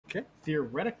Okay,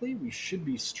 theoretically, we should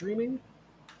be streaming.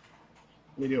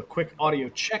 Let me do a quick audio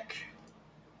check.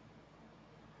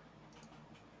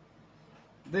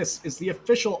 This is the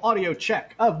official audio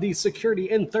check of the Security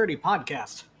in 30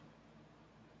 podcast.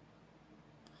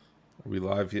 Are we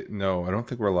live yet? No, I don't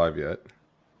think we're live yet.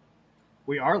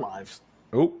 We are live.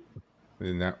 Oh,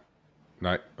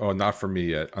 not for me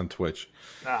yet on Twitch.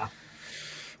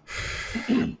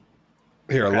 Here,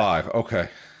 okay. Live. Okay.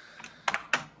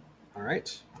 All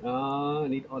right. I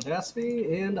need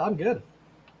Audacity, and I'm good.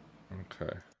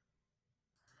 Okay.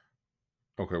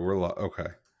 Okay, we're live. Okay.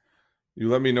 You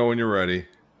let me know when you're ready.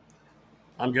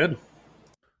 I'm good.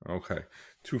 Okay.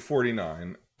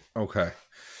 249. Okay.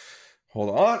 Hold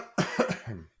on.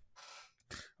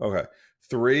 Okay.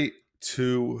 3,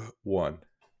 2, 1.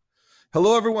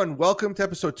 Hello, everyone. Welcome to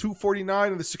episode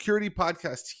 249 of the Security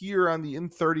Podcast here on the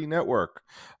In30 Network.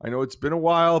 I know it's been a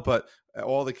while, but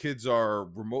all the kids are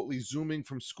remotely Zooming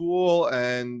from school,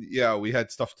 and yeah, we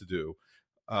had stuff to do.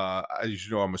 As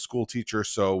you know, I'm a school teacher,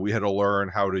 so we had to learn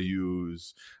how to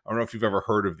use, I don't know if you've ever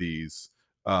heard of these,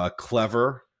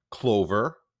 Clever,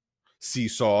 Clover,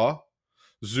 Seesaw,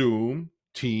 Zoom,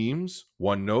 Teams,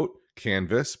 OneNote,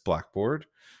 Canvas, Blackboard.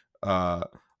 I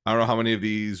don't know how many of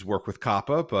these work with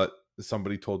Kappa, but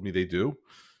somebody told me they do,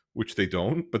 which they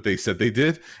don't, but they said they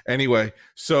did. Anyway,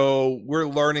 so we're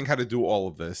learning how to do all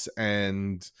of this.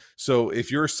 And so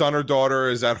if your son or daughter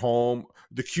is at home,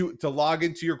 to log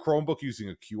into your Chromebook using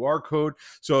a QR code.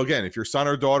 So again, if your son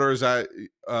or daughter is at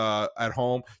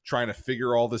home trying to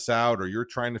figure all this out, or you're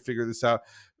trying to figure this out,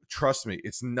 trust me,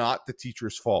 it's not the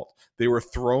teacher's fault. They were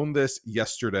thrown this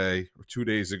yesterday or 2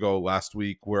 days ago, last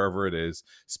week, wherever it is,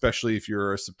 especially if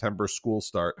you're a September school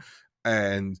start.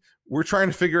 And we're trying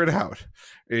to figure it out.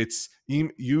 It's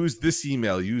use this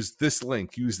email, use this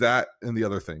link, use that and the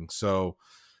other thing. So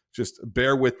just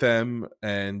bear with them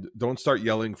and don't start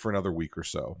yelling for another week or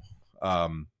so.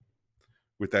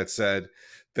 With that said,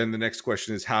 then the next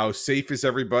question is, how safe is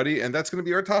everybody? And that's going to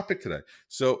be our topic today.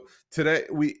 So today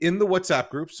we in the WhatsApp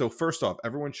group. So first off,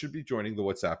 everyone should be joining the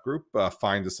WhatsApp group.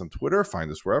 Find us on Twitter,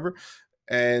 find us wherever.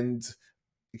 And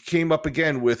it came up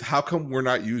again with how come we're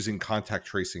not using contact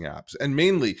tracing apps? And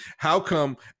mainly, how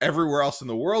come everywhere else in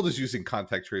the world is using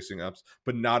contact tracing apps,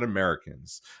 but not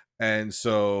Americans? And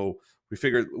so we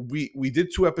figured we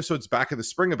did 2 episodes back in the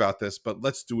spring about this, but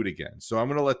let's do it again. So I'm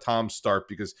going to let Tom start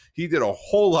because he did a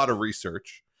whole lot of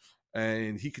research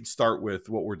and he can start with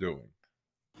what we're doing.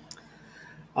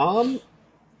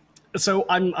 So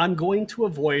I'm going to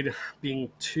avoid being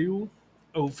too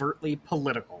overtly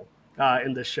political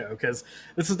in this show, because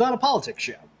this is not a politics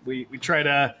show. We try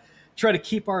to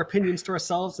keep our opinions to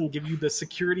ourselves and give you the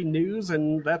security news,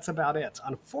 and that's about it.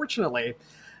 Unfortunately,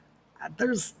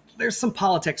 there's some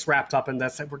politics wrapped up in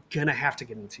this that we're gonna have to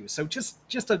get into. So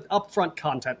just an upfront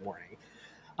content warning.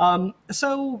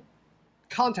 So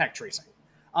contact tracing.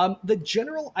 The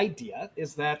general idea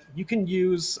is that you can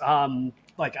use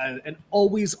like an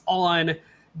always-on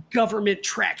government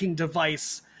tracking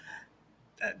device.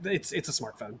 It's a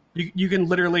smartphone. You can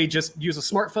literally just use a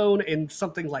smartphone and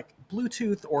something like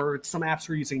Bluetooth, or some apps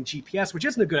are using GPS, which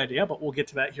isn't a good idea, but we'll get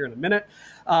to that here in a minute.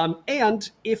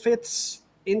 And if it's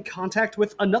in contact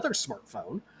with another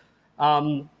smartphone,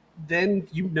 then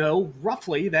you know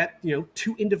roughly that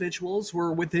 2 individuals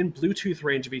were within Bluetooth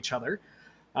range of each other.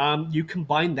 You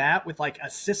combine that with like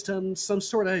a system, some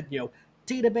sort of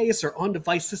database or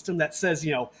on-device system that says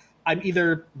I'm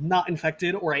either not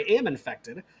infected or I am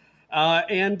infected.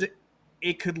 And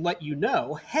it could let you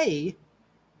know, hey,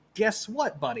 guess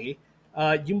what, buddy?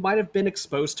 You might have been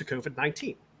exposed to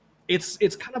COVID-19.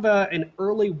 It's kind of an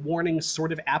early warning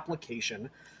sort of application.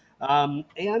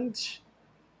 And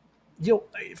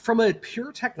from a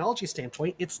pure technology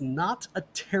standpoint, it's not a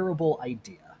terrible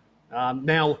idea.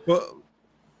 Now, well,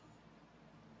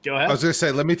 go ahead. I was going to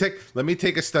say, let me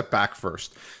take a step back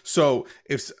first. So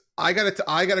if I got a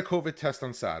COVID test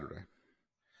on Saturday.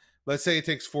 Let's say it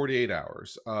takes 48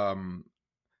 hours. I'm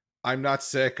not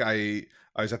sick. I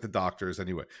was at the doctor's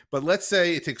anyway. But let's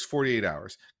say it takes 48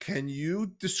 hours. Can you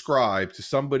describe to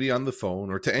somebody on the phone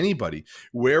or to anybody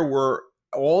where were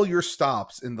all your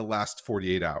stops in the last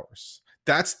 48 hours?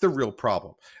 That's the real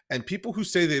problem. And people who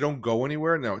say they don't go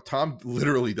anywhere, no, Tom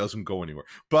literally doesn't go anywhere.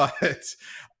 But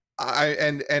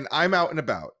I'm out and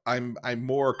about. I'm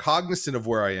more cognizant of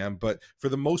where I am, but for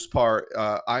the most part,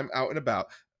 I'm out and about.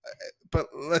 But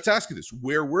let's ask you this.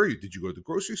 Where were you? Did you go to the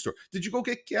grocery store? Did you go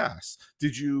get gas?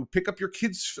 Did you pick up your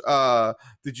kids? You're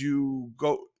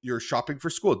shopping for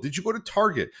school? Did you go to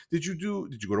Target? Did you go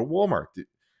to Walmart?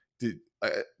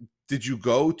 Did you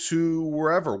go to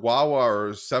wherever, Wawa or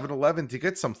 7-Eleven to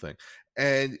get something?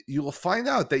 and you'll find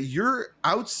out that you're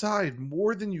outside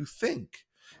more than you think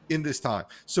in this time.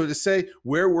 So to say,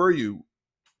 where were you,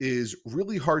 is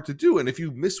really hard to do. And if you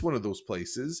miss one of those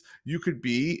places, it could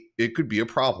be a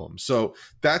problem. So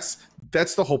that's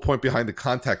the whole point behind the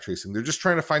contact tracing. They're just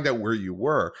trying to find out where you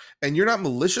were, and you're not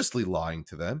maliciously lying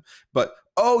to them, but,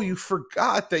 oh, you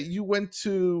forgot that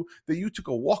you took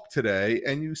a walk today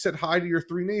and you said hi to your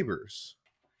 3 neighbors.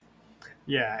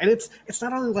 Yeah, and it's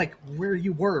not only like where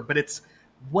you were, but it's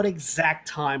what exact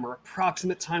time or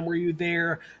approximate time were you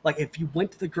there? Like if you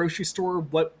went to the grocery store,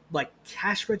 what like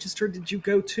cash register did you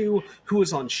go to? Who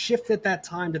was on shift at that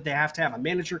time? Did they have to have a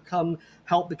manager come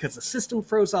help because the system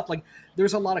froze up? Like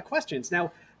there's a lot of questions.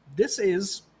 Now, this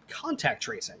is contact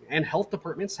tracing, and health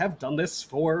departments have done this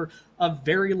for a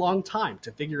very long time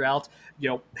to figure out,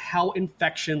 how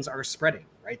infections are spreading,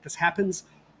 right? This happens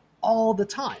all the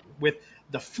time with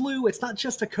the flu. It's not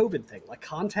just a COVID thing. Like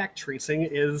contact tracing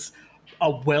is a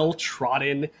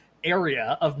well-trodden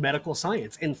area of medical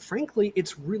science. And frankly,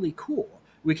 it's really cool.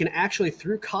 We can actually,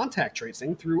 through contact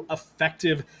tracing, through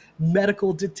effective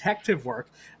medical detective work,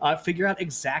 figure out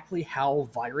exactly how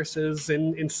viruses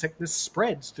and sickness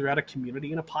spreads throughout a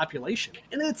community and a population.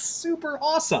 And it's super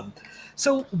awesome.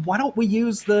 So why don't we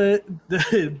use the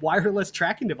wireless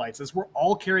tracking devices we're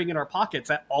all carrying in our pockets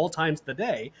at all times of the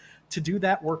day to do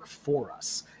that work for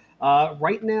us?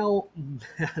 Right now,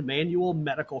 manual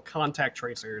medical contact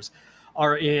tracers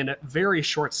are in very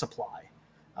short supply.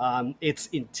 It's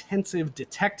intensive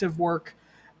detective work.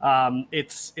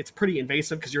 It's pretty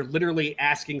invasive because you're literally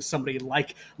asking somebody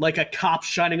like a cop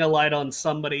shining a light on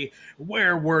somebody.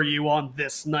 Where were you on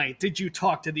this night? Did you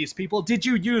talk to these people? Did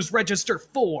you use Register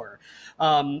 4?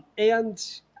 And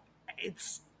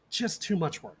it's just too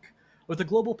much work. With a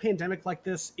global pandemic like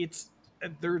this,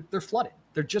 they're flooded.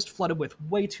 They're just flooded with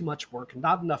way too much work,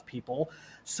 not enough people.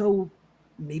 So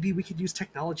maybe we could use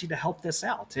technology to help this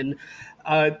out. And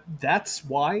that's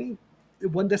why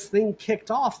when this thing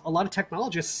kicked off, a lot of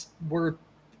technologists were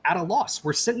at a loss.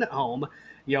 We're sitting at home.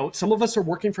 Some of us are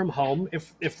working from home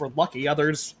if we're lucky.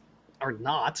 Others are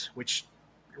not, which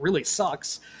really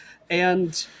sucks.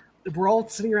 And we're all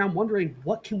sitting around wondering,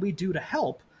 what can we do to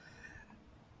help?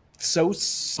 So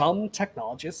some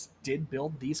technologists did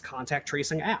build these contact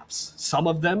tracing apps. Some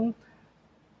of them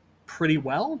pretty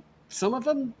well, some of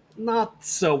them not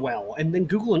so well. And then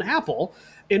Google and Apple,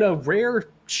 in a rare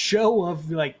show of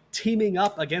like teaming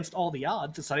up against all the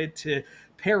odds, decided to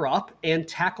pair up and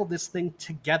tackle this thing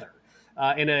together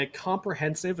in a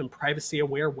comprehensive and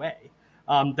privacy-aware way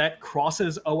that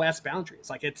crosses OS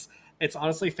boundaries. Like it's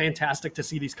honestly fantastic to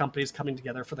see these companies coming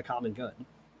together for the common good.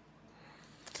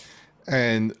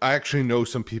 And I actually know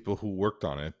some people who worked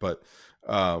on it, but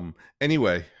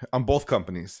anyway, on both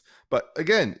companies. But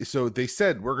again, so they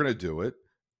said, we're going to do it.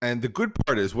 And the good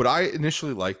part is, what I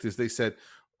initially liked is they said,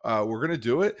 we're going to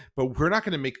do it, but we're not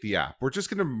going to make the app. We're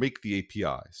just going to make the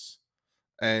APIs.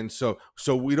 And so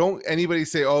we don't anybody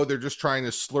say, oh, they're just trying to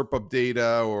slurp up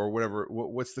data or whatever.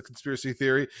 What's the conspiracy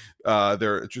theory?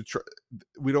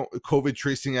 We don't COVID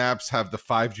tracing apps have the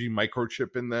 5G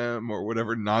microchip in them or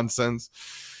whatever nonsense.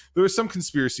 There was some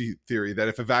conspiracy theory that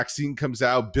if a vaccine comes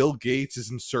out, Bill Gates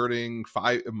is inserting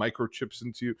 5 microchips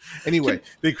into you. Anyway,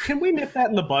 can we nip that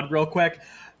in the bud real quick?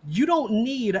 You don't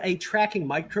need a tracking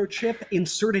microchip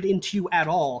inserted into you at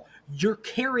all. You're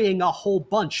carrying a whole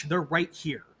bunch. They're right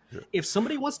here. Yeah. If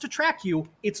somebody wants to track you,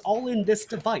 it's all in this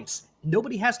device.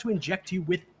 Nobody has to inject you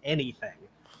with anything.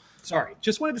 Sorry,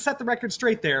 just wanted to set the record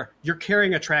straight there. You're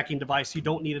carrying a tracking device. You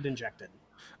don't need it injected.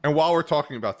 And while we're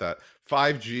talking about that,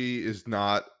 5G is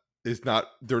not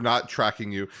they're not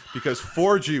tracking you, because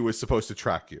 4G was supposed to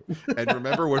track you. And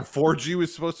remember when 4G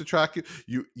was supposed to track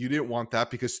you, you didn't want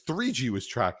that because 3G was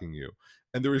tracking you.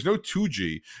 And there was no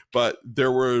 2G, but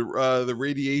there were the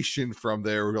radiation from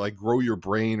there, like grow your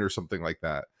brain or something like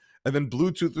that. And then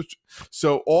Bluetooth.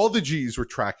 So all the G's were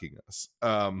tracking us.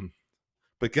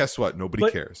 But guess what? Nobody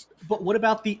cares. But what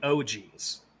about the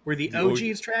OGs? Were the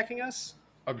OGs tracking us?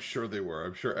 I'm sure they were.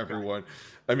 I'm sure everyone.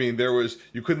 I mean,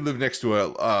 you couldn't live next to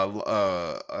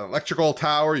a electrical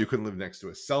tower. You couldn't live next to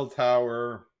a cell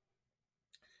tower.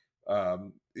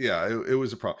 Yeah, it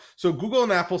was a problem. So Google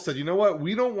and Apple said, you know what?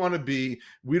 We don't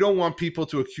want people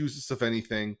to accuse us of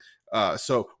anything.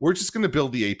 So we're just going to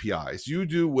build the APIs. You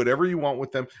do whatever you want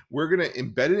with them. We're going to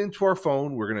embed it into our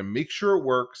phone. We're going to make sure it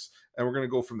works, and we're going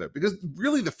to go from there. Because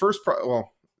really the first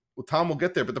Tom will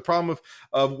get there, but the problem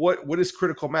of what is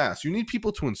critical mass? You need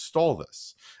people to install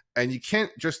this. and you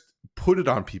can't just put it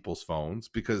on people's phones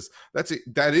because that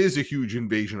is a huge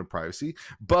invasion of privacy.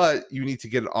 But you need to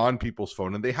get it on people's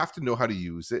phone, and they have to know how to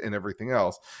use it and everything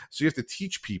else. So you have to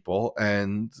teach people.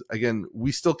 And again,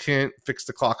 we still can't fix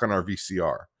the clock on our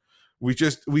VCR. We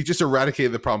just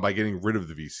eradicated the problem by getting rid of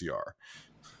the VCR.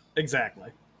 Exactly.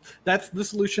 That's the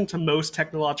solution to most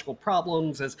technological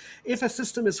problems. Is if a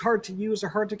system is hard to use or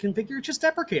hard to configure, just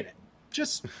deprecate it.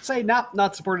 Just say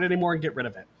not supported anymore and get rid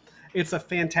of it. It's a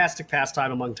fantastic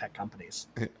pastime among tech companies.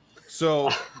 So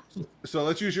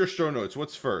let's use your show notes.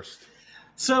 What's first?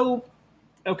 So,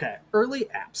 okay, early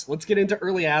apps. Let's get into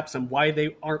early apps and why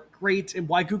they aren't great and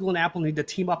why Google and Apple need to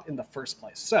team up in the first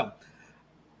place. So,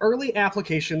 early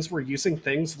applications were using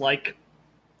things like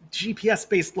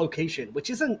GPS-based location, which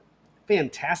isn't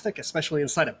fantastic, especially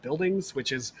inside of buildings,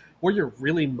 which is where you're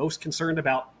really most concerned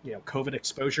about, COVID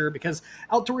exposure, because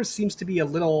outdoors seems to be a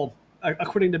little,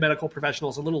 according to medical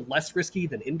professionals, a little less risky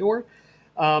than indoor.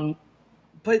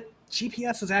 But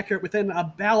GPS is accurate within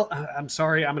about, I'm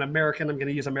sorry, I'm an American, I'm going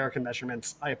to use American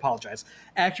measurements, I apologize,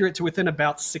 accurate to within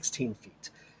about 16 feet.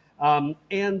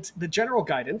 And the general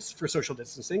guidance for social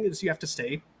distancing is you have to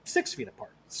stay 6 feet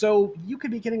apart. So you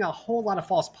could be getting a whole lot of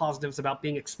false positives about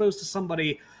being exposed to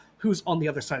somebody who's on the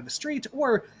other side of the street,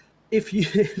 or if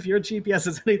your GPS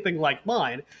is anything like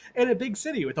mine, in a big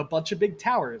city with a bunch of big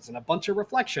towers and a bunch of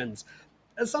reflections,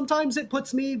 sometimes it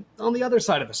puts me on the other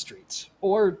side of the street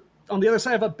or on the other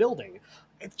side of a building.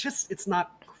 It's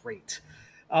not great.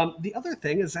 The other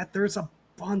thing is that there's a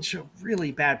bunch of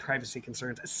really bad privacy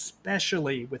concerns,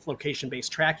 especially with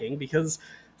location-based tracking, because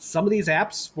some of these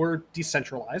apps were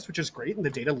decentralized, which is great, and the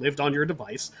data lived on your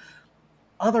device.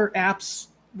 Other apps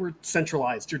were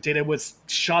centralized. Your data was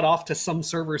shot off to some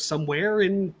server somewhere,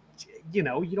 and you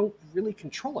don't really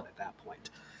control it at that point.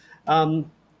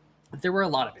 There were a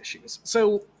lot of issues.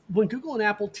 So when Google and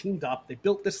Apple teamed up, they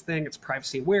built this thing. It's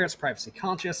privacy aware, it's privacy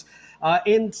conscious,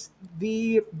 and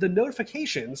the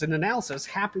notifications and analysis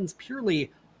happens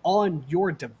purely on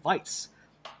your device.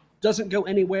 Doesn't go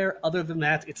anywhere other than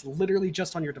that. It's literally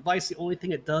just on your device. The only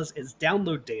thing it does is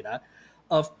download data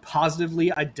of positively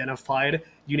identified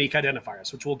unique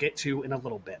identifiers, which we'll get to in a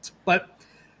little bit. But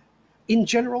in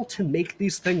general, to make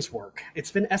these things work,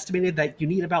 it's been estimated that you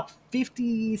need about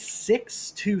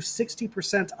 56 to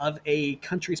 60% of a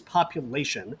country's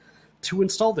population to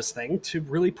install this thing to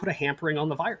really put a hampering on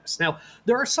the virus. Now,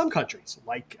 there are some countries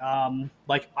like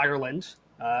Ireland.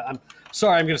 I'm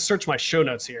sorry, I'm going to search my show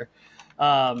notes here.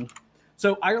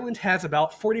 So Ireland has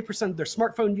about 40% of their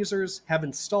smartphone users have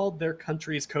installed their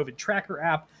country's COVID tracker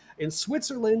app. In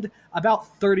Switzerland,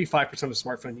 about 35% of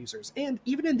smartphone users. And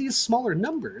even in these smaller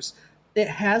numbers, it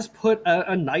has put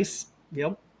a nice,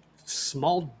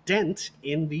 small dent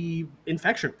in the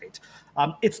infection rate.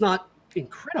 It's not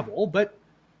incredible, but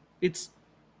it's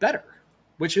better,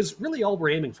 which is really all we're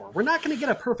aiming for. We're not going to get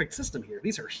a perfect system here.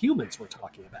 These are humans we're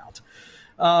talking about.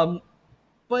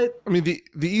 But I mean, the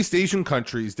East Asian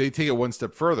countries, they take it one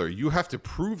step further. You have to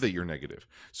prove that you're negative.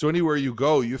 So anywhere you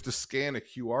go, you have to scan a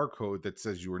QR code that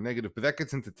says you were negative. But that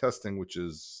gets into testing, which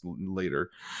is later.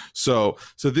 So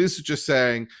this is just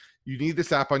saying you need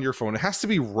this app on your phone. It has to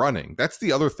be running. That's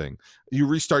the other thing. You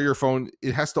restart your phone,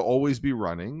 it has to always be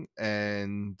running.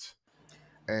 And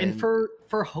for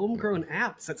homegrown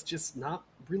apps, that's just not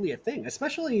really a thing,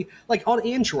 especially like on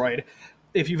Android.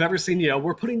 If you've ever seen,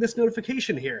 we're putting this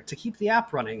notification here to keep the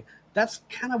app running. That's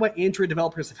kind of what Android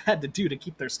developers have had to do to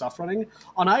keep their stuff running.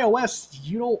 On iOS,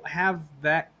 you don't have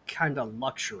that kind of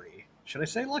luxury. Should I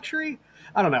say luxury?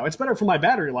 I don't know. It's better for my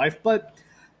battery life, but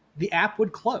the app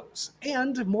would close.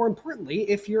 And more importantly,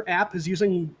 if your app is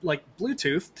using like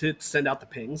Bluetooth to send out the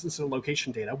pings instead of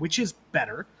location data, which is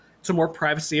better, it's a more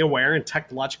privacy aware and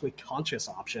technologically conscious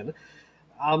option.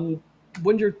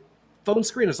 When your phone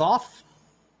screen is off,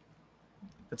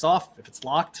 if it's off, if it's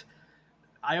locked,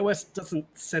 iOS doesn't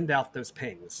send out those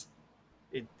pings.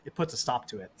 It puts a stop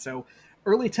to it. So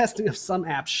early testing of some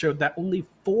apps showed that only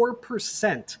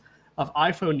 4% of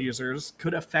iPhone users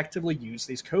could effectively use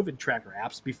these COVID tracker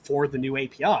apps before the new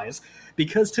APIs,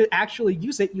 because to actually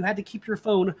use it, you had to keep your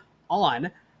phone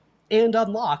on and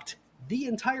unlocked the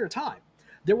entire time.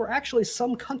 There were actually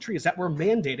some countries that were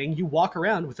mandating you walk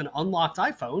around with an unlocked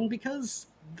iPhone because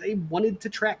they wanted to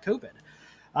track COVID.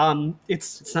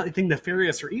 It's not anything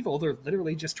nefarious or evil. They're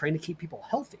literally just trying to keep people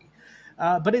healthy.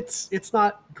 But it's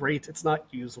not great. It's not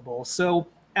usable. So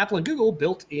Apple and Google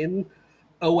built in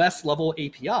OS level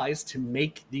APIs to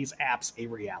make these apps a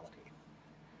reality.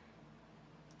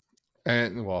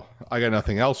 And well, I got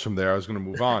nothing else from there. I was going to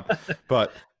move on,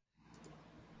 but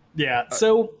yeah.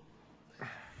 So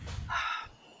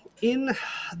in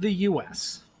the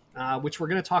US, which we're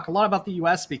going to talk a lot about the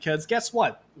U.S. because guess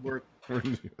what? We're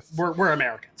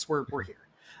Americans. We're here.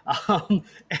 Um,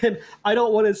 and I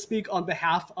don't want to speak on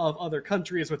behalf of other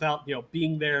countries without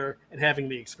being there and having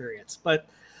the experience. But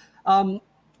um,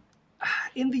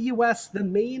 in the U.S., the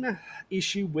main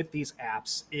issue with these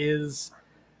apps is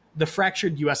the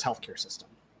fractured U.S. healthcare system.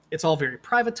 It's all very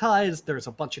privatized. There's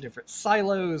a bunch of different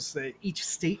silos. Each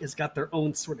state has got their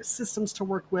own sort of systems to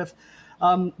work with.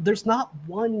 There's not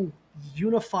one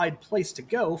unified place to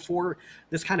go for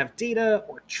this kind of data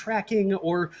or tracking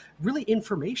or really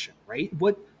information, right?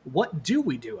 What do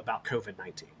we do about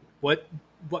COVID-19? What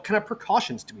kind of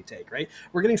precautions do we take, right?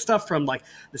 We're getting stuff from like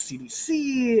the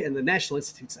CDC and the National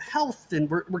Institutes of Health, and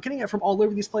we're getting it from all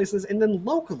over these places. And then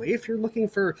locally, if you're looking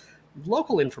for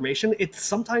local information,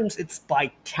 sometimes it's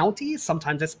by county,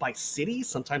 sometimes it's by city,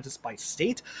 sometimes it's by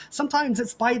state, sometimes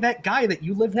it's by that guy that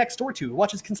you live next door to who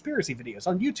watches conspiracy videos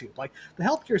on YouTube. Like the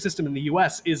healthcare system in the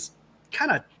US is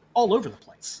kind of all over the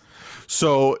place.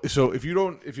 So if you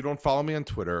don't follow me on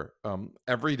Twitter,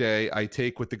 every day I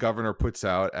take what the governor puts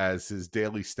out as his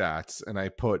daily stats, and I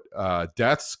put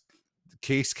deaths,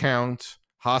 case count,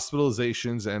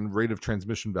 hospitalizations, and rate of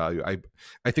transmission value.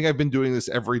 I think I've been doing this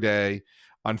every day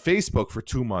on Facebook for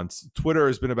 2 months. Twitter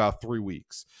has been about 3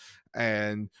 weeks,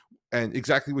 and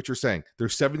exactly what you're saying.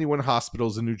 There's 71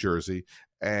 hospitals in New Jersey,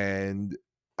 and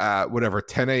whatever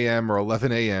 10 a.m. or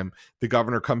 11 a.m. the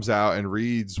governor comes out and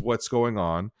reads what's going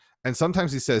on. And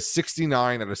sometimes he says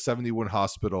 69 out of 71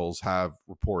 hospitals have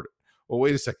reported. Well,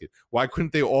 wait a second. Why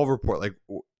couldn't they all report?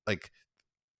 Like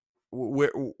where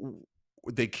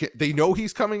they can't, they know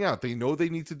he's coming out. They know they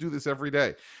need to do this every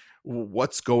day.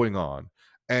 What's going on?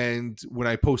 And when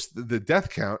I post the death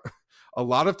count, a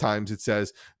lot of times it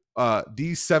says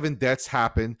these 7 deaths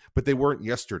happened, but they weren't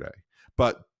yesterday.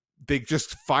 But they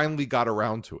just finally got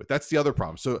around to it. That's the other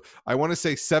problem. So I want to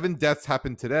say 7 deaths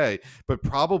happened today, but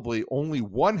probably only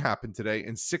 1 happened today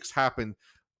and 6 happened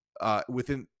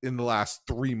in the last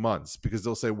 3 months, because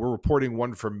they'll say we're reporting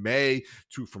 1 from May,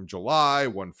 2 from July,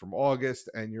 1 from August.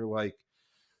 And you're like,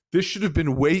 this should have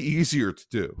been way easier to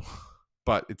do,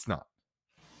 but it's not.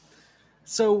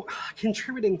 So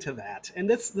contributing to that, and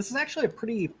this is actually a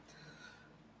pretty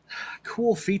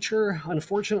cool feature.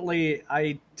 Unfortunately,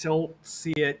 I don't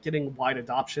see it getting wide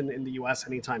adoption in the US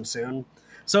anytime soon.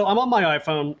 So I'm on my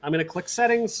iPhone. I'm going to click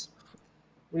settings.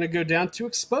 I'm going to go down to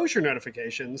exposure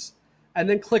notifications and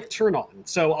then click turn on.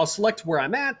 So I'll select where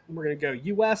I'm at. We're going to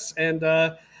go US, and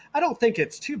I don't think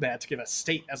it's too bad to give a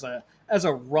state as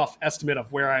a rough estimate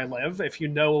of where I live. If you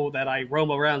know that I roam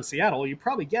around Seattle, you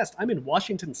probably guessed I'm in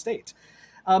Washington State.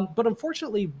 But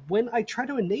unfortunately, when I try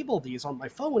to enable these on my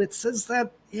phone, it says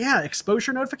that,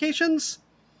 exposure notifications,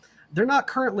 they're not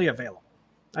currently available.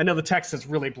 I know the text is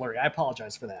really blurry. I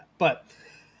apologize for that. But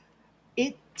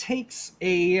it takes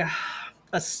a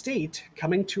state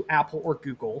coming to Apple or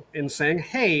Google and saying,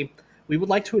 hey, we would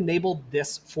like to enable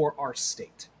this for our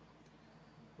state.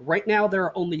 Right now, there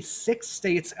are only 6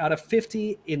 states out of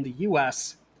 50 in the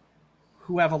US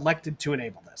who have elected to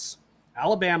enable this.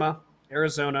 Alabama,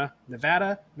 Arizona,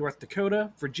 Nevada, North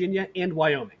Dakota, Virginia, and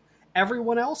Wyoming.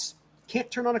 Everyone else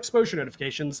can't turn on exposure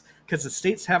notifications because the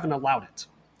states haven't allowed it.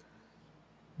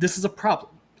 This is a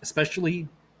problem, especially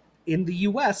in the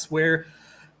US, where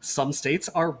some states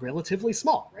are relatively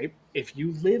small, right? If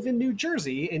you live in New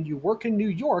Jersey and you work in New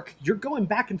York, you're going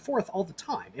back and forth all the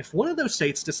time. If one of those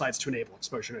states decides to enable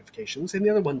exposure notifications and the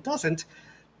other one doesn't,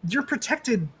 you're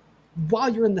protected while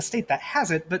you're in the state that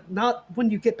has it, but not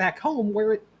when you get back home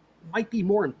where it might be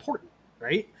more important,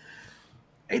 right?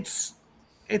 It's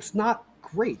not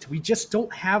great. We just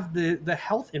don't have the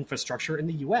health infrastructure in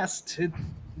the US to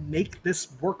make this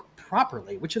work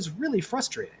properly, which is really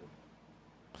frustrating.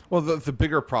 Well, the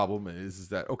bigger problem is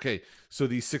that, okay, so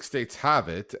these 6 states have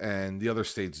it and the other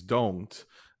states don't.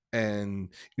 And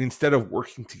instead of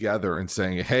working together and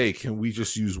saying, hey, can we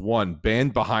just use one,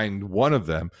 band behind one of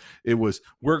them, it was,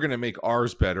 we're going to make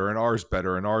ours better and ours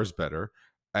better and ours better.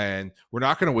 And we're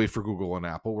not going to wait for Google and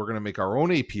Apple. We're going to make our own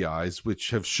APIs, which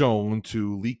have shown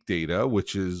to leak data,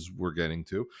 which is we're getting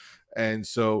to. And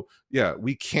so,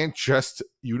 we can't just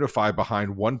unify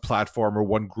behind one platform or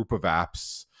one group of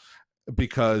apps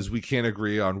because we can't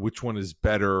agree on which one is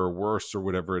better or worse or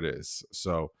whatever it is.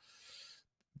 So,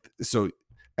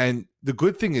 and the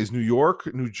good thing is New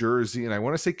York, New Jersey, and I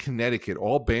want to say Connecticut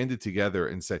all banded together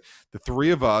and say the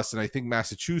 3 of us, and I think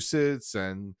Massachusetts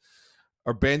and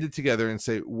are banded together and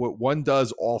say what one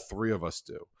does, all 3 of us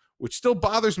do, which still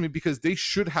bothers me because they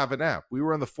should have an app. We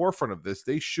were on the forefront of this.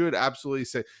 They should absolutely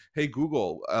say, hey,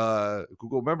 Google,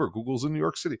 remember, Google's in New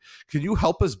York City. Can you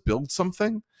help us build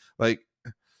something? Like,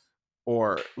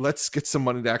 or let's get some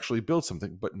money to actually build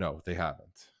something. But no, they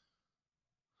haven't.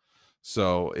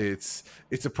 So it's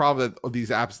a problem that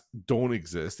these apps don't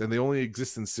exist, and they only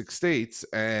exist in 6 states,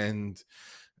 and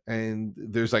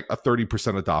there's like a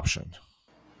 30% adoption.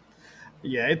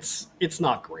 Yeah, it's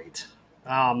not great.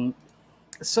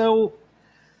 So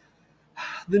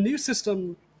the new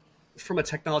system from a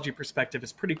technology perspective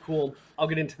is pretty cool. I'll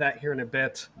get into that here in a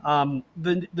bit.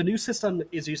 The new system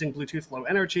is using Bluetooth Low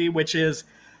Energy, which is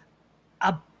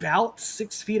about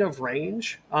 6 feet of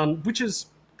range, which is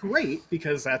great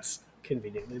because that's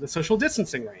conveniently the social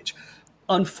distancing range.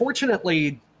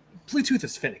 Unfortunately, Bluetooth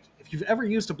is finicky. If you've ever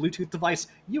used a Bluetooth device,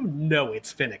 you know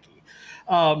it's finicky.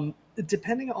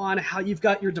 Depending on how you've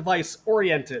got your device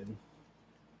oriented,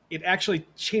 it actually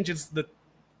changes the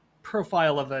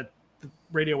profile of the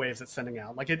radio waves it's sending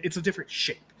out. Like it's a different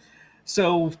shape.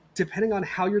 So depending on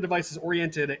how your device is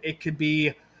oriented, it could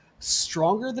be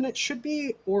stronger than it should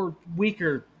be or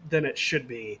weaker than it should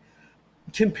be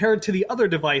compared to the other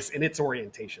device in its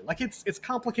orientation. Like it's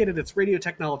complicated, it's radio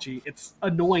technology, it's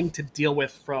annoying to deal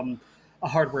with from a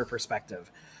hardware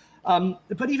perspective.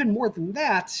 But even more than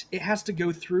that, it has to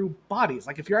go through bodies.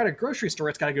 Like if you're at a grocery store,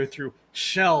 it's got to go through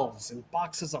shelves and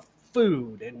boxes of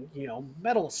food and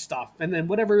metal stuff, and then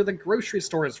whatever the grocery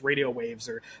store's radio waves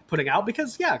are putting out.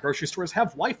 Because grocery stores have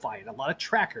Wi-Fi and a lot of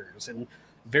trackers and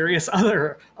various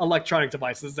other electronic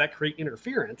devices that create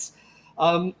interference.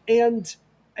 And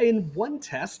in one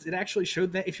test, it actually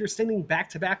showed that if you're standing back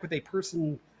to back with a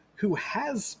person who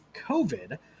has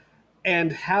COVID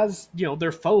and has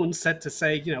their phone set to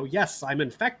say yes, I'm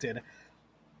infected,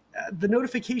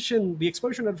 the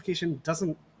exposure notification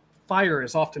doesn't fire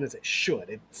as often as it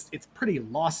should. It's pretty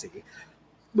lossy,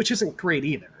 which isn't great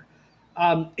either.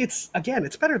 It's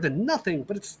better than nothing,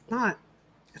 but it's not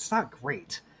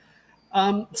great.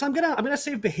 So I'm gonna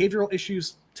save behavioral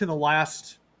issues to the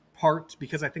last part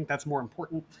because I think that's more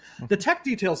important. The tech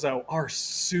details though are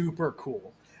super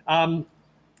cool.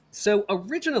 So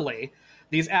originally,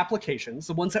 these applications,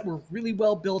 the ones that were really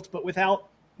well built but without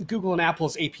Google and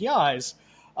Apple's APIs,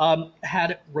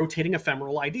 had rotating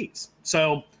ephemeral IDs.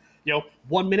 So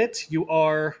 1 minute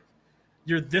you're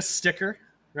this sticker,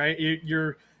 right?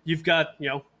 You've got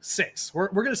 6. We're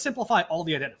going to simplify all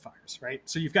the identifiers, right?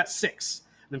 So you've got 6,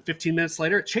 and then 15 minutes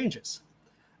later it changes,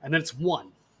 and then it's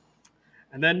 1,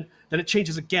 and then it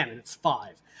changes again, and it's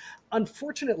 5.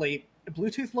 Unfortunately,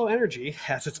 Bluetooth Low Energy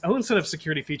has its own set of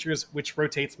security features which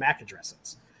rotates MAC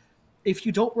addresses. If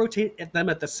you don't rotate them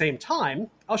at the same time,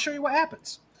 I'll show you what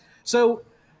happens. So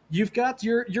you've got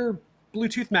your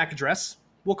Bluetooth MAC address.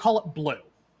 We'll call it blue,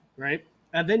 right?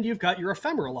 And then you've got your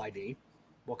ephemeral ID.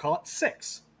 We'll call it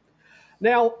 6.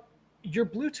 Now, your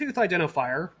Bluetooth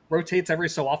identifier rotates every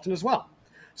so often as well.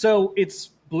 So it's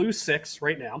blue 6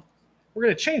 right now. We're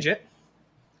going to change it.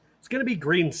 It's going to be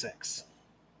green 6.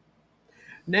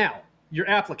 Now, your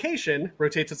application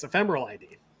rotates its ephemeral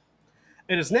ID.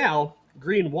 It is now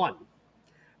green 1.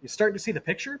 You starting to see the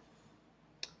picture?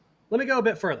 Let me go a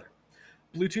bit further.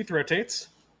 Bluetooth rotates.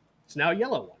 It's now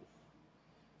yellow 1.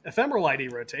 Ephemeral ID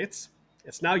rotates.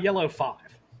 It's now yellow 5.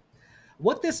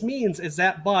 What this means is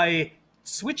that by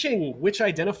switching which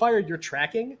identifier you're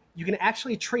tracking, you can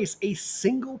actually trace a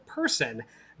single person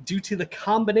due to the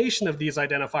combination of these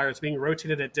identifiers being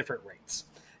rotated at different rates.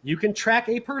 You can track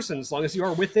a person as long as you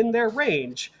are within their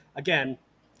range. Again,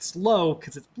 it's low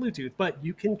because it's Bluetooth, but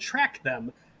you can track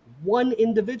them, one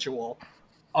individual,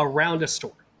 around a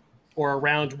store or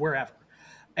around wherever.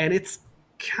 And it's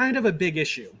kind of a big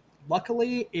issue.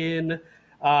 Luckily, in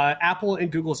Apple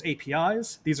and Google's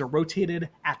APIs, these are rotated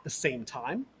at the same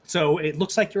time. So it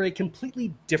looks like you're a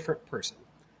completely different person,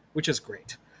 which is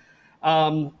great.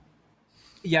 The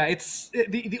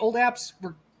old apps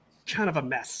were kind of a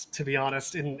mess, to be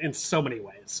honest, in so many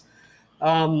ways.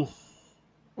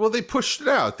 Well, they pushed it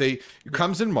out. It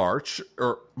comes in March,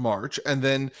 and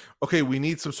then, okay, we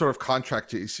need some sort of contract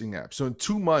chasing app. So in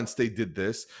 2 months, they did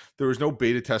this. There was no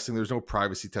beta testing. There was no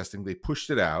privacy testing. They pushed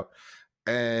it out.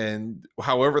 And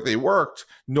however they worked,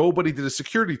 nobody did a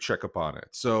security checkup on it.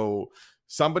 So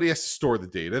somebody has to store the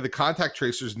data. The contact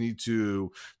tracers need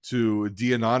to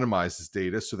de-anonymize this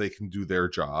data so they can do their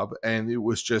job. And it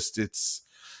was just,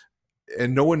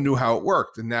 and no one knew how it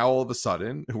worked. And now all of a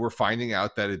sudden we're finding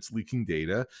out that it's leaking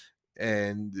data.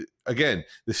 And again,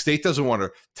 the state doesn't want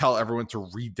to tell everyone to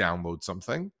re-download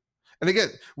something. And again,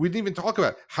 we didn't even talk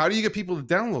about how do you get people to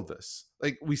download this?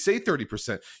 Like we say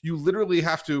 30%, you literally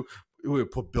have to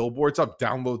put billboards up,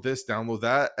 download this, download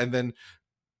that. And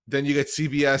then you get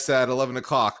CBS at 11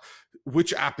 o'clock.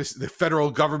 Which app is the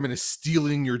federal government is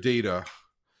stealing your data?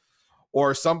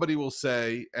 Or somebody will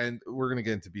say, and we're going to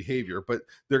get into behavior, but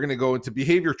they're going to go into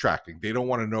behavior tracking. They don't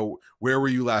want to know, where were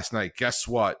you last night? Guess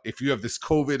what? If you have this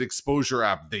COVID exposure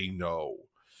app, they know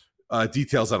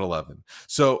details at 11.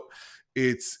 So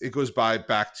it goes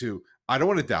back to, I don't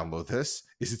want to download this.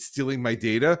 Is it stealing my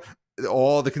data?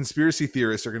 All the conspiracy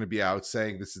theorists are going to be out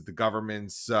saying this is the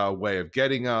government's way of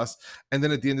getting us. And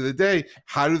then at the end of the day,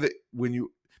 how do they,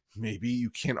 maybe you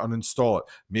can't uninstall it.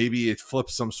 Maybe it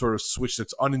flips some sort of switch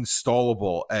that's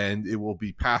uninstallable and it will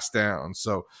be passed down.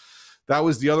 So that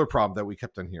was the other problem that we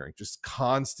kept on hearing, just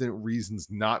constant reasons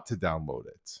not to download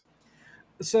it.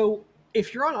 So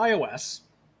if you're on iOS,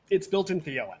 it's built into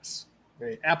the OS.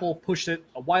 Right? Apple pushed it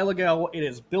a while ago. It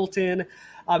is built in.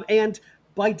 And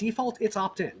by default, it's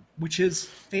opt-in, which is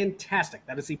fantastic.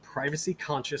 That is a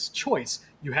privacy-conscious choice.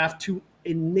 You have to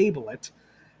enable it.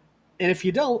 And if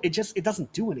you don't, it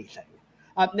doesn't do anything.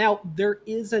 Now, there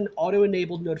is an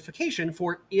auto-enabled notification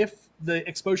for if the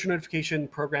exposure notification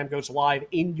program goes live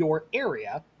in your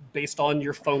area based on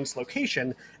your phone's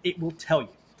location, it will tell you.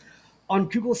 On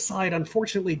Google's side,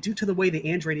 unfortunately, due to the way the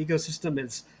Android ecosystem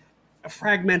is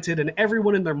fragmented and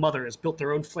everyone and their mother has built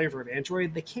their own flavor of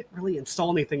Android, they can't really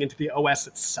install anything into the OS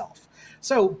itself.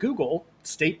 So Google,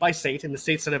 state by state, in the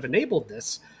states that have enabled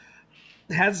this,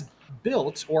 has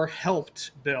built or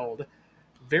helped build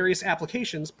various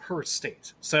applications per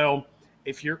state. So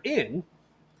if you're in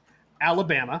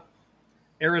Alabama,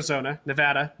 Arizona,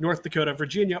 Nevada, North Dakota,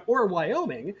 Virginia, or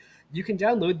Wyoming, you can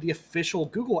download the official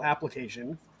Google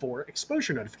application for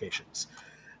exposure notifications.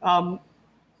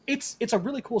 It's a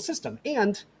really cool system,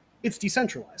 and it's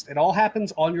decentralized. It all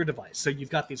happens on your device. So you've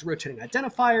got these rotating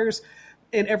identifiers,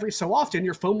 and every so often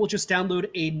your phone will just download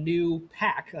a new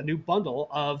pack, a new bundle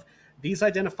of these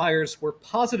identifiers were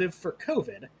positive for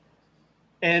COVID,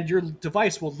 and your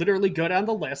device will literally go down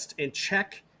the list and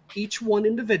check each one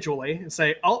individually and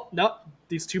say, oh, no,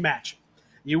 these two match.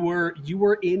 You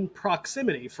were in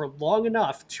proximity for long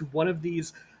enough to one of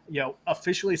these,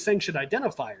 officially sanctioned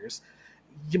identifiers.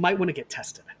 You might want to get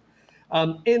tested.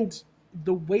 And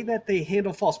the way that they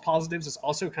handle false positives is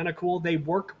also kind of cool. They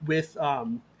work with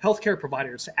healthcare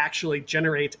providers to actually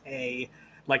generate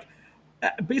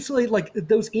basically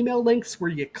those email links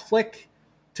where you click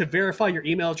to verify your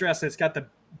email address and it's got the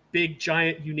big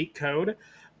giant unique code.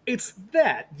 It's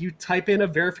that you type in a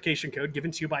verification code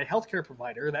given to you by a healthcare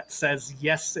provider that says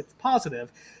yes, it's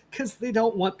positive, because they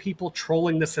don't want people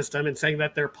trolling the system and saying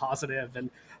that they're positive, and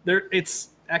it's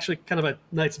actually kind of a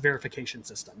nice verification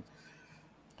system.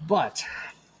 But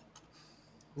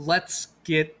let's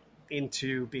get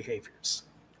into behaviors.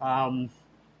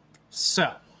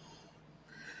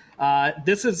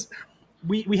 This is,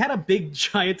 we had a big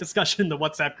giant discussion in the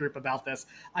WhatsApp group about this.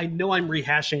 I know I'm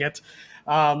rehashing it.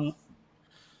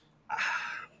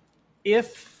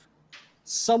 If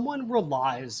someone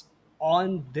relies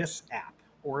on this app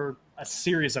or a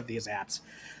series of these apps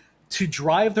to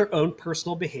drive their own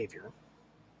personal behavior,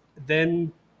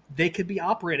 then they could be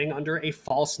operating under a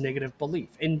false negative belief.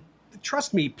 And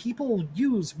trust me, people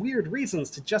use weird reasons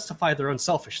to justify their own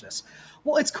selfishness.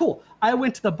 Well, it's cool. I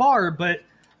went to the bar, but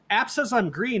app says I'm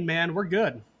green, man. We're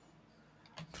good.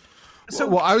 So,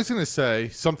 well, I was going to say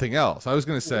something else. I was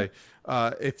going to say,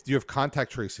 if you have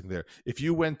contact tracing there, if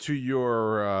you went to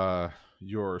your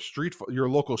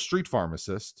local street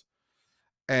pharmacist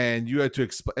and you had to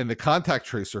and the contact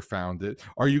tracer found it,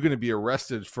 are you going to be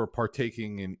arrested for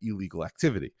partaking in illegal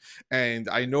activity? And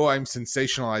I know I'm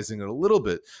sensationalizing it a little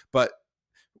bit, but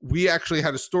we actually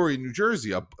had a story in New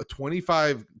Jersey.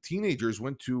 25 teenagers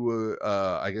went to,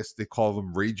 I guess they call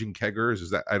them raging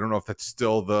keggers. I don't know if that's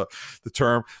still the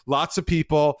term. Lots of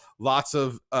people, lots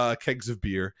of kegs of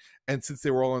beer. And since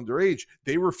they were all underage,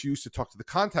 they refused to talk to the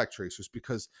contact tracers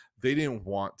because they didn't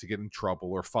want to get in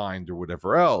trouble or fined or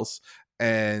whatever else.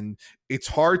 And it's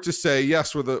hard to say,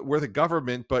 yes, we're the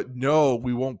government, but no,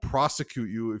 we won't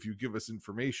prosecute you if you give us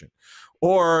information.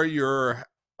 Or you're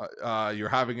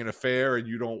having an affair and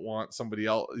you don't want somebody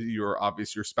else, your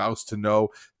spouse, to know,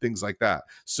 things like that.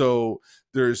 So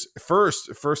there's first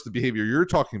the behavior you're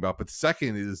talking about, but the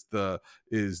second is the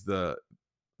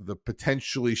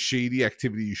potentially shady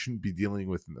activity you shouldn't be dealing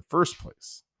with in the first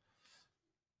place.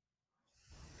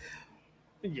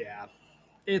 Yeah,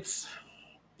 it's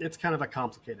kind of a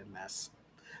complicated mess.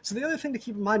 So the other thing to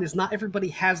keep in mind is not everybody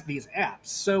has these apps.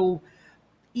 So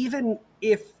even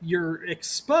if you're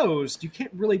exposed, you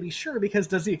can't really be sure, because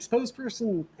does the exposed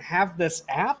person have this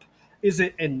app? Is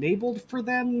it enabled for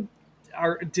them?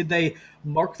 Or did they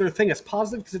mark their thing as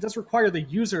positive? Because it does require the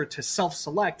user to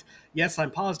self-select, yes, I'm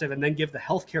positive, and then give the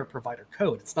healthcare provider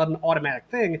code. It's not an automatic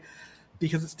thing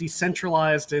because it's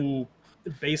decentralized and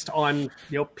based on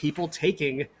people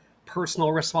taking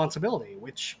personal responsibility,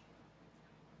 which,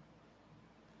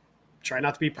 try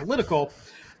not to be political,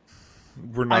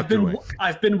 We're not doing.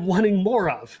 I've been wanting more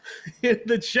of in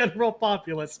the general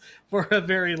populace for a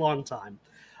very long time.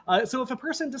 So if a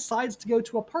person decides to go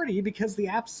to a party because the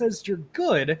app says you're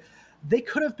good, they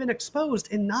could have been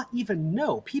exposed and not even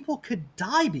know. People could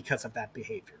die because of that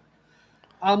behavior.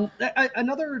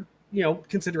 Another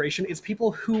consideration is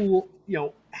people who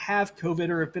have COVID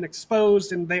or have been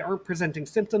exposed and they aren't presenting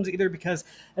symptoms, either because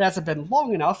it hasn't been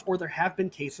long enough, or there have been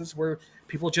cases where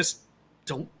people just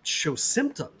don't show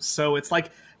symptoms. So it's like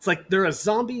they're a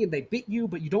zombie and they bit you,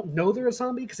 but you don't know they're a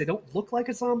zombie because they don't look like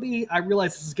a zombie. I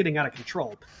realize this is getting out of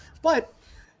control, but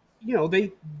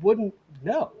they wouldn't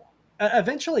know.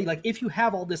 Eventually, like, if you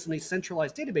have all this in a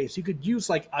centralized database, you could use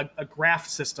like a graph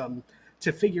system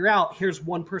to figure out, here's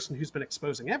one person who's been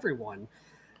exposing everyone.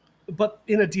 But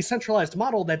in a decentralized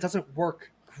model, that doesn't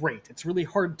work great. It's really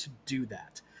hard to do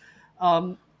that.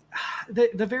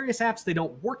 The various apps, they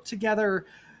don't work together.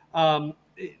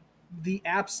 The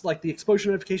apps, like the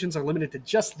exposure notifications, are limited to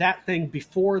just that thing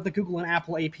before the Google and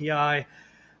Apple API.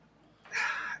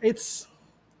 It's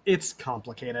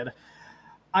complicated.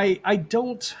 I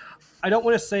don't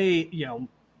want to say,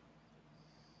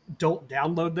 don't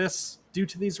download this due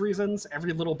to these reasons.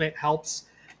 Every little bit helps.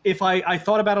 If I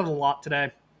thought about it a lot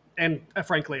today, and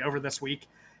frankly over this week,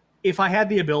 if I had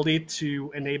the ability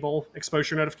to enable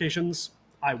exposure notifications,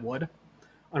 I would.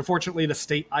 Unfortunately, the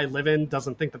state I live in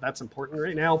doesn't think that that's important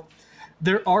right now.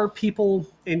 There are people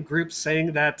in groups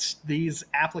saying that these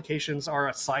applications are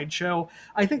a sideshow.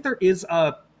 I think there is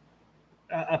a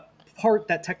part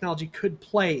that technology could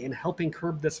play in helping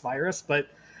curb this virus, but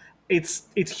it's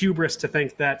hubris to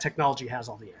think that technology has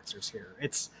all the answers here.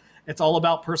 It's all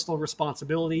about personal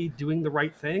responsibility, doing the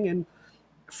right thing, and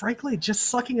frankly, just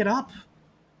sucking it up.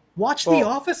 Watch The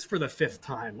Office for the 5th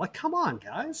time. Like, come on,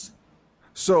 guys.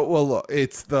 So, well, look,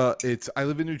 I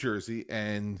live in New Jersey,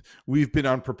 and we've been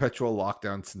on perpetual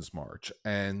lockdown since March,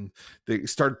 and they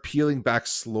start peeling back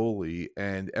slowly,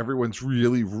 and everyone's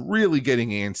really, really getting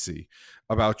antsy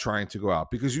about trying to go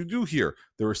out, because you do hear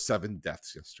there were 7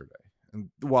 deaths yesterday. And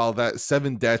while that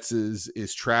 7 deaths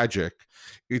is tragic,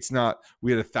 it's not,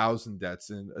 we had 1,000 deaths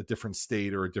in a different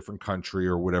state or a different country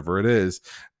or whatever it is.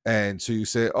 And so you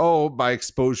say, oh, my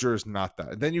exposure is not that.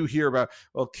 And then you hear about,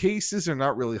 well, cases are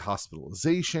not really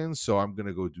hospitalizations, so I'm going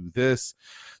to go do this.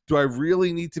 Do I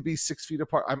really need to be 6 feet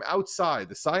apart? I'm outside.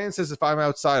 The science says if I'm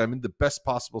outside, I'm in the best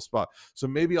possible spot. So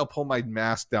maybe I'll pull my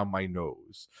mask down my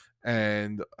nose.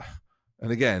 And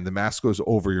again, the mask goes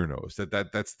over your nose.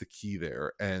 That's the key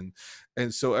there. And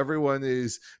so everyone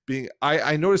is being,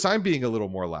 I notice I'm being a little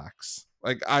more lax.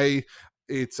 Like I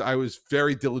was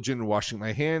very diligent in washing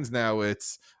my hands. Now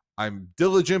I'm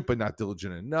diligent, but not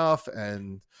diligent enough.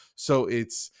 And so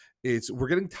we're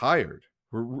getting tired.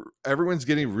 Everyone's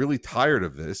getting really tired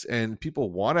of this, and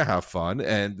people want to have fun,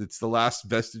 and it's the last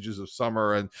vestiges of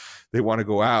summer, and they want to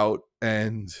go out.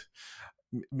 And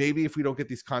maybe if we don't get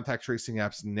these contact tracing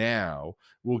apps now,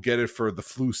 we'll get it for the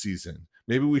flu season.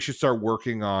 Maybe we should start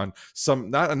working on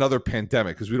not another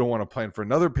pandemic, because we don't want to plan for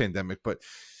another pandemic, but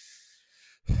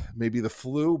maybe the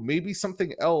flu, maybe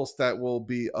something else that will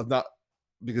be not,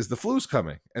 because the flu's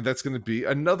coming, and that's going to be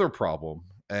another problem.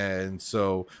 And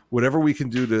so whatever we can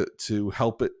do to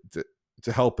help it,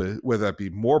 to help it, whether that be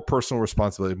more personal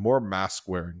responsibility, more mask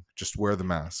wearing, just wear the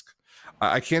mask.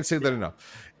 I can't say that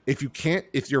enough.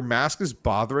 If your mask is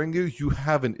bothering you, you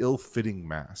have an ill-fitting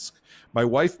mask. My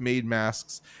wife made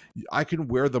masks. I can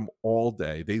wear them all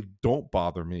day. They don't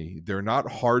bother me. They're not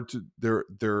hard to,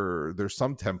 there's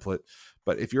some template,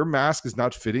 but if your mask is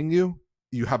not fitting you,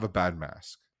 you have a bad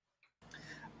mask.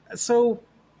 So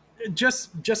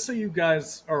just so you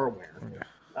guys are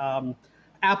aware,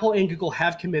 Apple and Google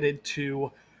have committed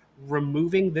to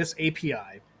removing this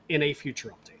API in a future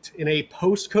update. In a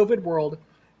post-COVID world,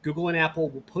 Google and Apple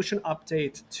will push an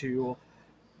update to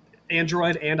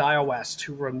Android and iOS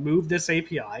to remove this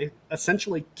API,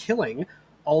 essentially killing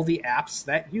all the apps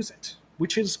that use it,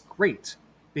 which is great,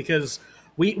 because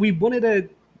we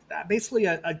wanted basically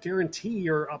a guarantee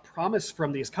or a promise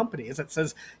from these companies that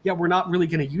says, yeah, we're not really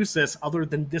going to use this other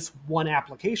than this one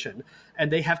application,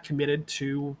 and they have committed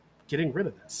to getting rid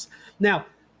of this. Now,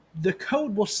 the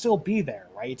code will still be there,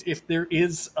 right? If there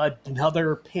is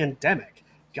another pandemic,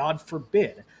 God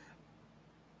forbid,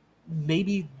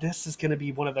 maybe this is going to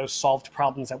be one of those solved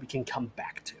problems that we can come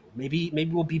back to. Maybe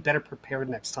we'll be better prepared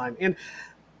next time. And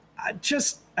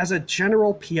just as a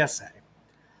general PSA,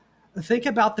 think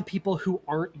about the people who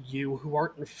aren't you, who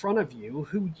aren't in front of you,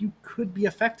 who you could be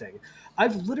affecting.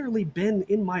 I've literally been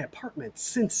in my apartment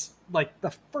since like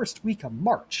the first week of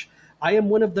March. I am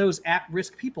one of those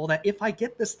at-risk people that if I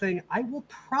get this thing, I will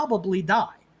probably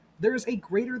die. There's a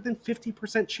greater than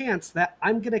 50% chance that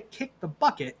I'm going to kick the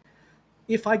bucket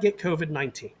if I get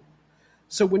COVID-19.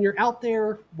 So when you're out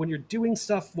there, when you're doing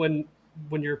stuff, when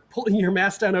you're pulling your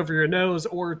mask down over your nose,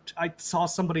 or I saw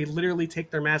somebody literally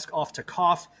take their mask off to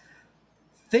cough,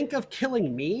 think of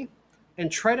killing me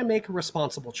and try to make a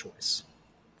responsible choice.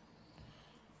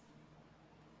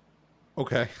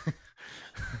 Okay.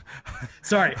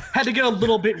 Sorry, had to get a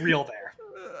little bit real there.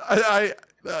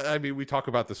 I mean, we talk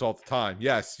about this all the time.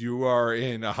 Yes, you are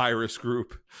in a high risk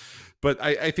group, but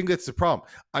I think that's the problem.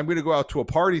 I'm going to go out to a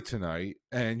party tonight,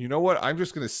 and you know what? I'm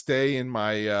just going to stay in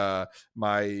my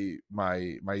my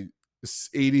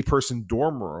 80-person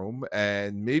dorm room,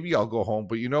 and maybe I'll go home.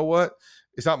 But you know what?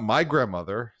 It's not my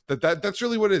grandmother. That's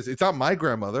really what it is. It's not my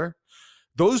grandmother.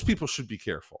 Those people should be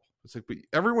careful. It's like, but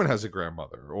everyone has a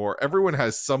grandmother, or everyone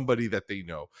has somebody that they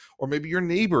know, or maybe your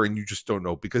neighbor and you just don't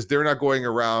know because they're not going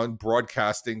around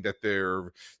broadcasting that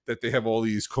they have all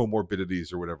these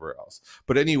comorbidities or whatever else.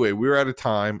 But anyway, we're out of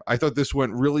time. I thought this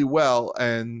went really well,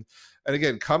 and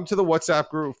again, come to the WhatsApp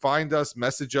group, find us,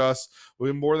 message us.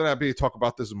 We're more than happy to talk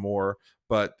about this more.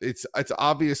 But it's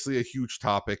obviously a huge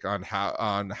topic on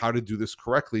how to do this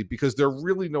correctly, because there are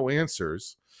really no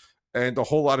answers. And a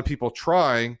whole lot of people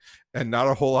trying, and not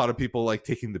a whole lot of people like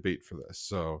taking the bait for this.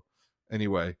 So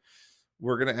anyway,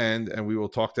 we're going to end, and we will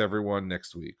talk to everyone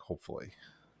next week, hopefully.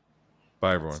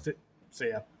 Bye, everyone. See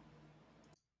ya.